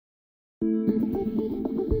Morning.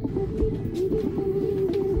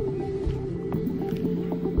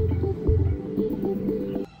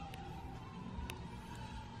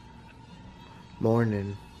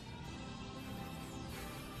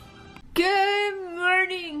 Good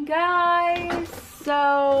morning, guys.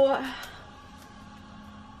 So,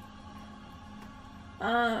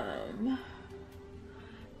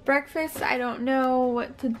 breakfast, I don't know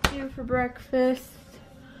what to do for breakfast.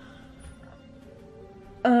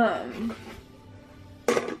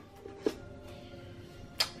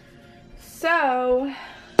 So,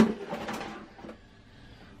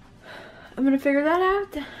 I'm gonna figure that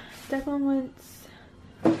out. Deklan wants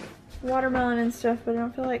watermelon and stuff, but I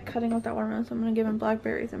don't feel like cutting up that watermelon, so I'm gonna give him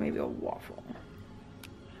blackberries and maybe a waffle.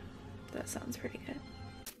 That sounds pretty good.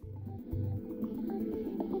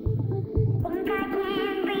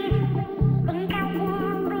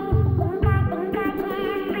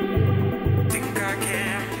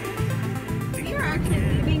 We are actually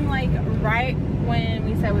leaving like right when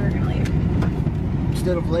we said we were gonna leave.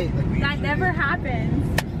 Instead of late, like we That never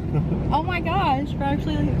happens. Oh my gosh, we're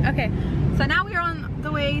actually leaving. Okay, so now we are on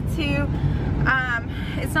the way to,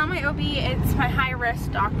 it's not my OB, it's my high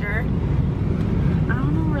risk doctor. I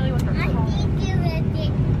don't know really what they're called.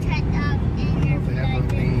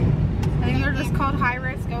 I think they're just called high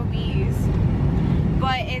risk OBs.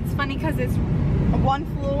 But it's funny because it's one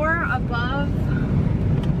floor above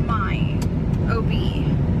my OB.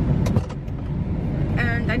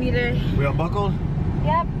 And I need to... We all buckled?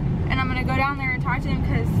 Yep. And I'm gonna go down there and talk to him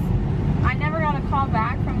because I never got a call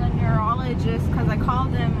back from the neurologist because I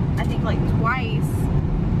called him, I think like twice.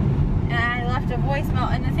 And I left a voicemail.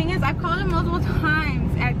 And the thing is, I've called him multiple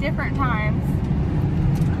times at different times.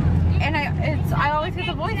 And I always get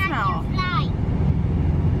the voicemail.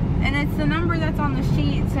 And it's the number that's on the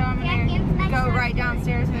sheet, so I'm gonna go right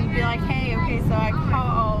downstairs and be like, hey, okay, so I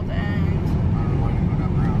called and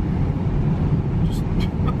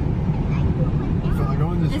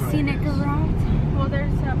the scenic route. Well,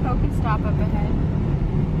 there's a Pokestop up ahead.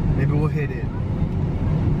 Maybe we'll hit it.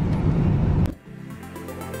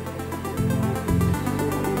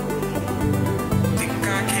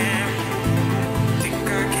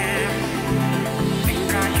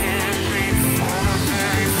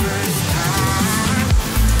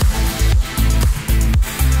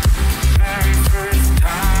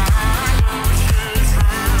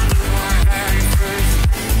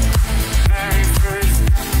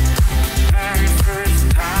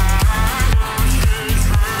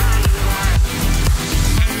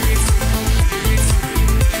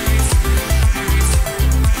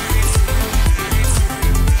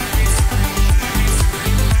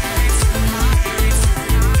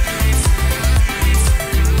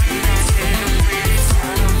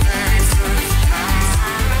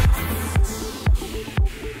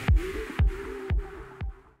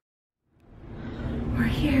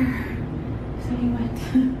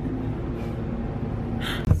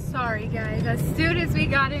 Sorry guys, as soon as we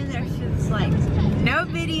got in there, she was like, no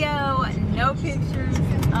video, no pictures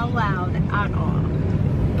allowed at all.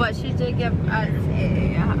 But she did give us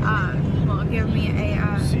give me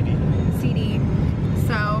a CD.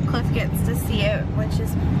 So Cliff gets to see it, which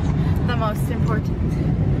is the most important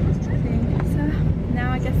thing. So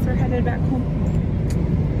now I guess we're headed back home.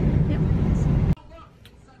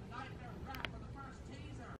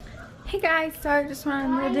 Hey guys, so I just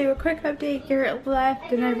wanted to do a quick update. Garrett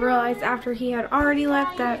left and I realized after he had already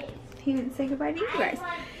left that he didn't say goodbye to you guys.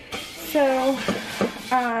 So,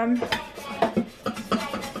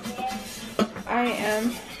 I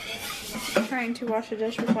am trying to wash a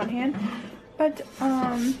dish with one hand, but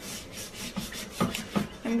I'm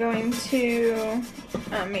going to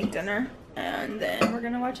make dinner and then we're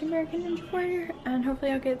gonna watch American Ninja Warrior and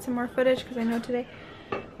hopefully I'll get some more footage because I know today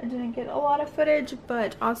I didn't get a lot of footage,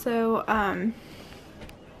 but also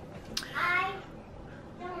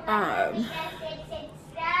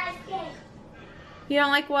you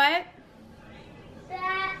don't like what?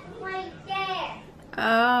 That right there.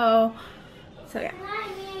 Oh, so yeah.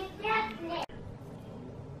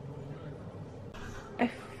 I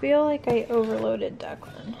feel like I overloaded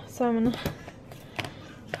Deklan, so I'm gonna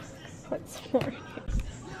put some more in here.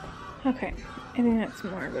 Okay, I think that's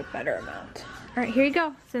more of a better amount. All right, here you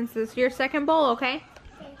go, since this is your second bowl, okay?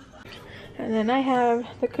 And then I have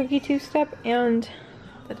the cookie two-step and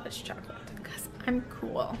the Dutch chocolate, because I'm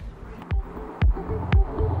cool.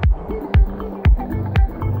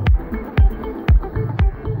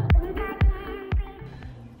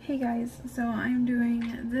 Hey guys, so I'm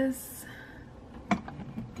doing this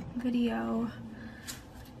video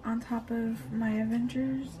on top of my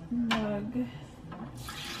Avengers mug.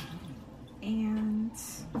 And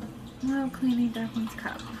while cleaning Deklan's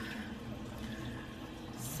cup.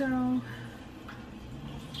 So I'm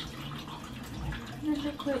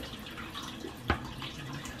gonna quit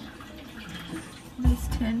this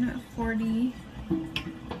 1040,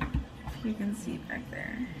 if you can see back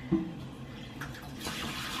there.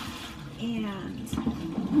 And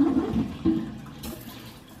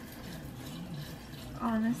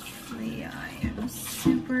honestly, I am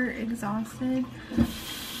super exhausted.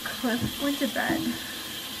 Cliff went to bed.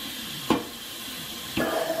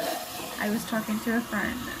 I was talking to a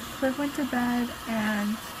friend. Cliff went to bed,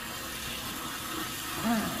 and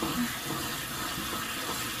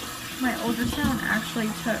my ultrasound actually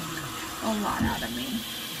took a lot out of me.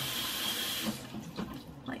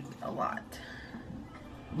 Like, a lot.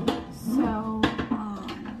 So,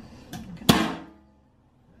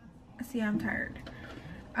 see, I'm tired.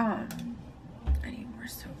 I need more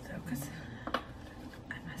soap though, because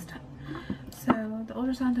I messed up. So, the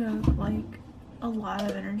ultrasound took, like, a lot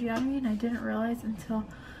of energy out of me, and I didn't realize until,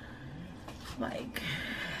 like,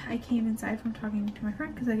 I came inside from talking to my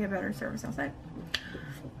friend, because I get better service outside.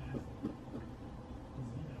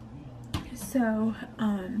 So,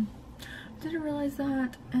 didn't realize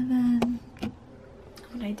that, and then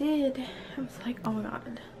when I did, I was like, oh my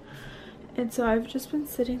god. And so I've just been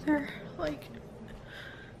sitting there, like,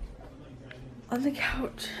 on the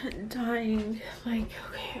couch, dying, like,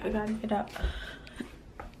 okay, I gotta get up.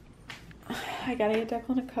 I gotta get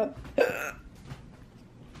Deklan a cup.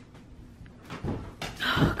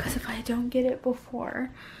 Because if I don't get it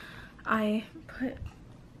before I put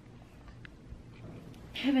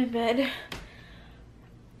him in bed,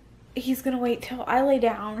 he's gonna wait till I lay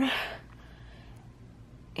down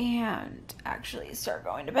and actually start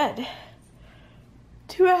going to bed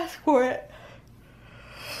to ask for it.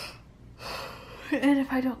 And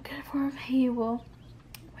if I don't get it for him, he will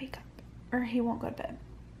wake up, or he won't go to bed.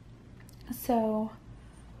 So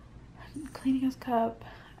I'm cleaning his cup.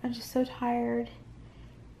 I'm just so tired,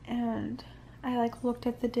 and I like looked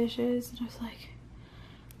at the dishes and I was like,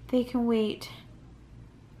 they can wait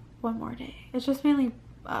one more day. It's just mainly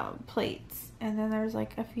plates, and then there's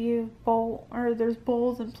like a few there's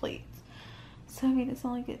bowls and plates. So I mean, it's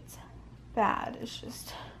not like it's bad. It's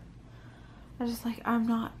just, I was just like, I'm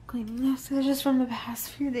not cleaning this. It's just from the past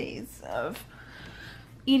few days of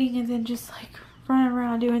eating and then just like running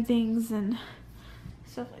around doing things and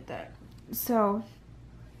stuff like that. So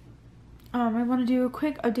I want to do a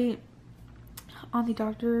quick update on the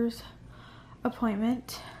doctor's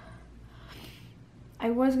appointment. I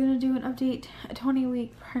was going to do an update, a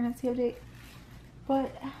 20-week pregnancy update,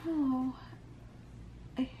 but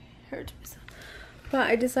I hurt myself. But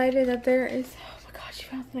I decided that there is, oh my gosh, you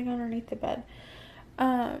found something underneath the bed.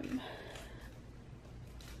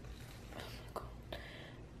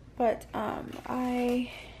 But I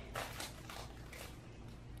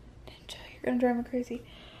didn't show you, you're gonna drive me crazy.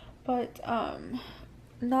 But I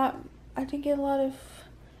didn't get a lot of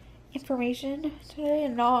information today,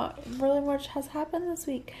 and not really much has happened this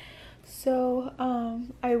week. So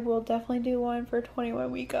I will definitely do one for a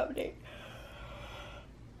 21-week update.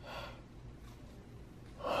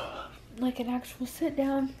 Like an actual sit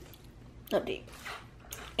down update.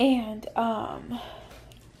 And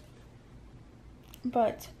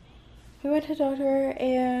but we went to the doctor,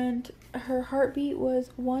 and her heartbeat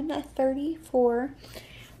was 134,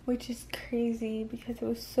 which is crazy because it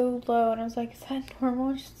was so low, and I was like, is that normal?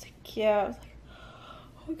 And she's like, yeah. I was like,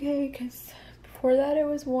 okay, because before that it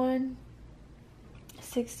was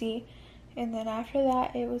 160, and then after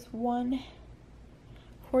that it was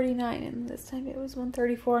 149, and this time it was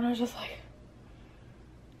 134, and I was just like,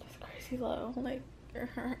 that's crazy low. Like,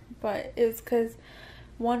 but it was because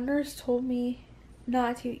one nurse told me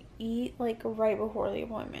not to eat like right before the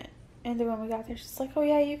appointment, and then when we got there, she's like, oh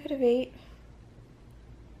yeah, you could have ate.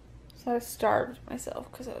 So I starved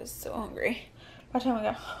myself because I was so hungry by the time I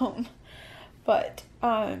got home. But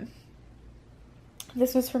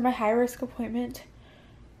this was for my high risk appointment.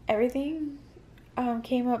 Everything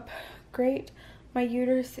came up great. My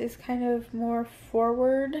uterus is kind of more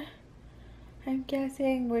forward, I'm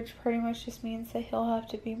guessing, which pretty much just means that he'll have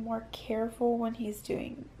to be more careful when he's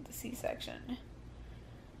doing the C-section.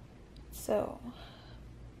 So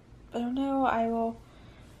I don't know. I will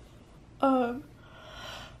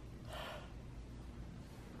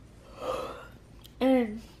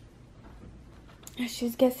and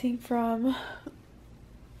she's guessing from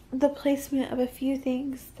the placement of a few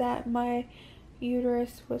things that my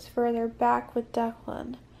uterus was further back with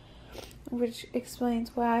Deklan, which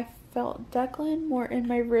explains why I felt Deklan more in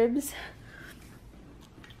my ribs,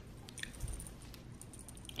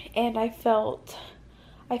 and I feel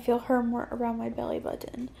her more around my belly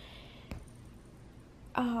button.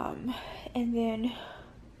 And then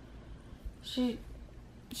she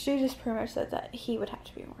just pretty much said that he would have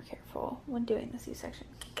to be more careful when doing the C-section.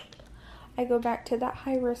 I go back to that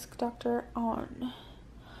high-risk doctor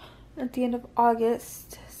at the end of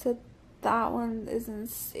August, so that one is in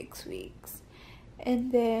 6 weeks.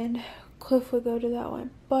 And then Cliff would go to that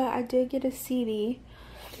one. But I did get a CD,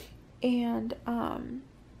 and I'll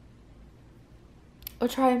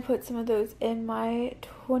try and put some of those in my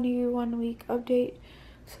 21-week update,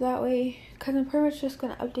 so that way, because I'm pretty much just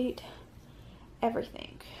going to update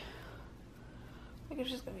everything. Like, it's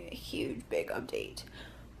just going to be a huge, big update.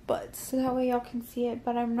 But, so that way y'all can see it,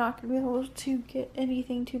 but I'm not going to be able to get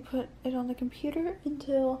anything to put it on the computer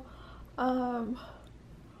until,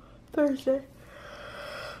 Thursday.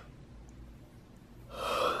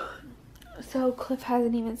 So, Cliff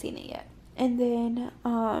hasn't even seen it yet. And then,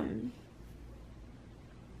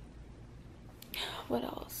 what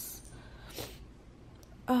else?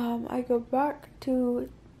 I go back to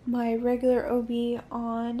my regular OB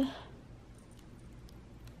on,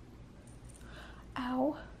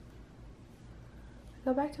 I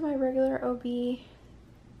go back to my regular OB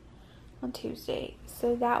on Tuesday.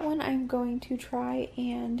 So that one I'm going to try,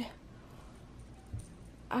 and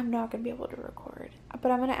I'm not going to be able to record.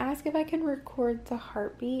 But I'm going to ask if I can record the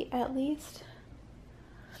heartbeat at least.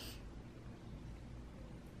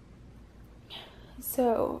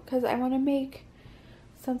 So, because I want to make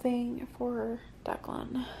something for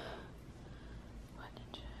Deklan.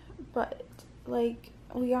 But, like,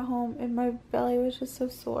 we got home and my belly was just so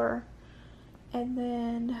sore. And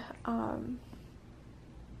then, I'm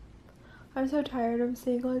so tired of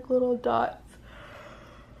seeing, like, little dots.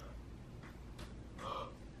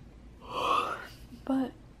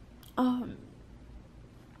 But,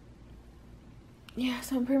 yeah,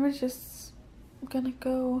 so I'm pretty much just gonna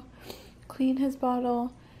go clean his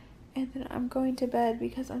bottle, and then I'm going to bed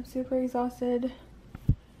because I'm super exhausted.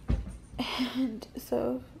 And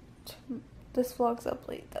so this vlog's up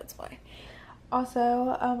late, that's why.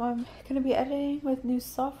 Also, I'm gonna be editing with new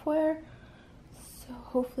software, so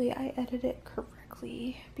hopefully I edit it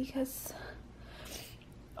correctly, because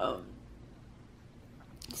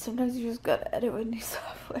sometimes you just gotta edit with new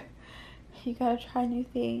software. You gotta try new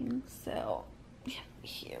things. So yeah,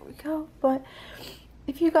 here we go. But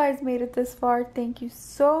if you guys made it this far, thank you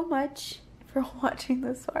so much for watching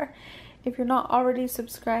this far. If you're not already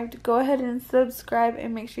subscribed, go ahead and subscribe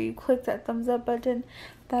and make sure you click that thumbs up button.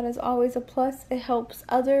 That is always a plus. It helps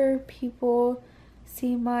other people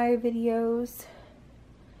see my videos.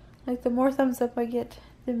 Like, the more thumbs up I get,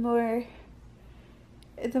 the more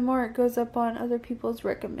it goes up on other people's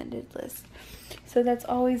recommended list. So that's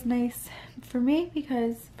always nice for me,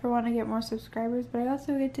 because for one, I get more subscribers, but I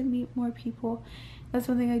also get to meet more people. That's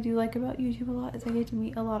one thing I do like about YouTube a lot, is I get to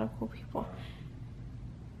meet a lot of cool people.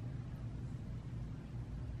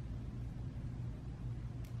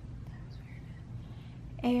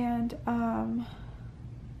 And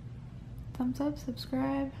thumbs up,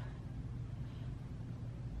 subscribe.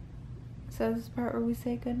 So this is the part where we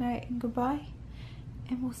say good night and goodbye,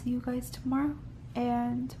 and we'll see you guys tomorrow,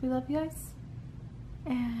 and we love you guys.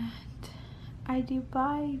 And I do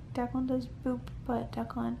bye. Deklan does boop, but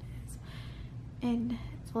Deklan is in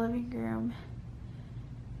his living room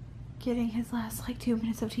getting his last like 2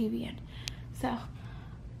 minutes of TV in. So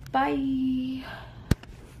bye.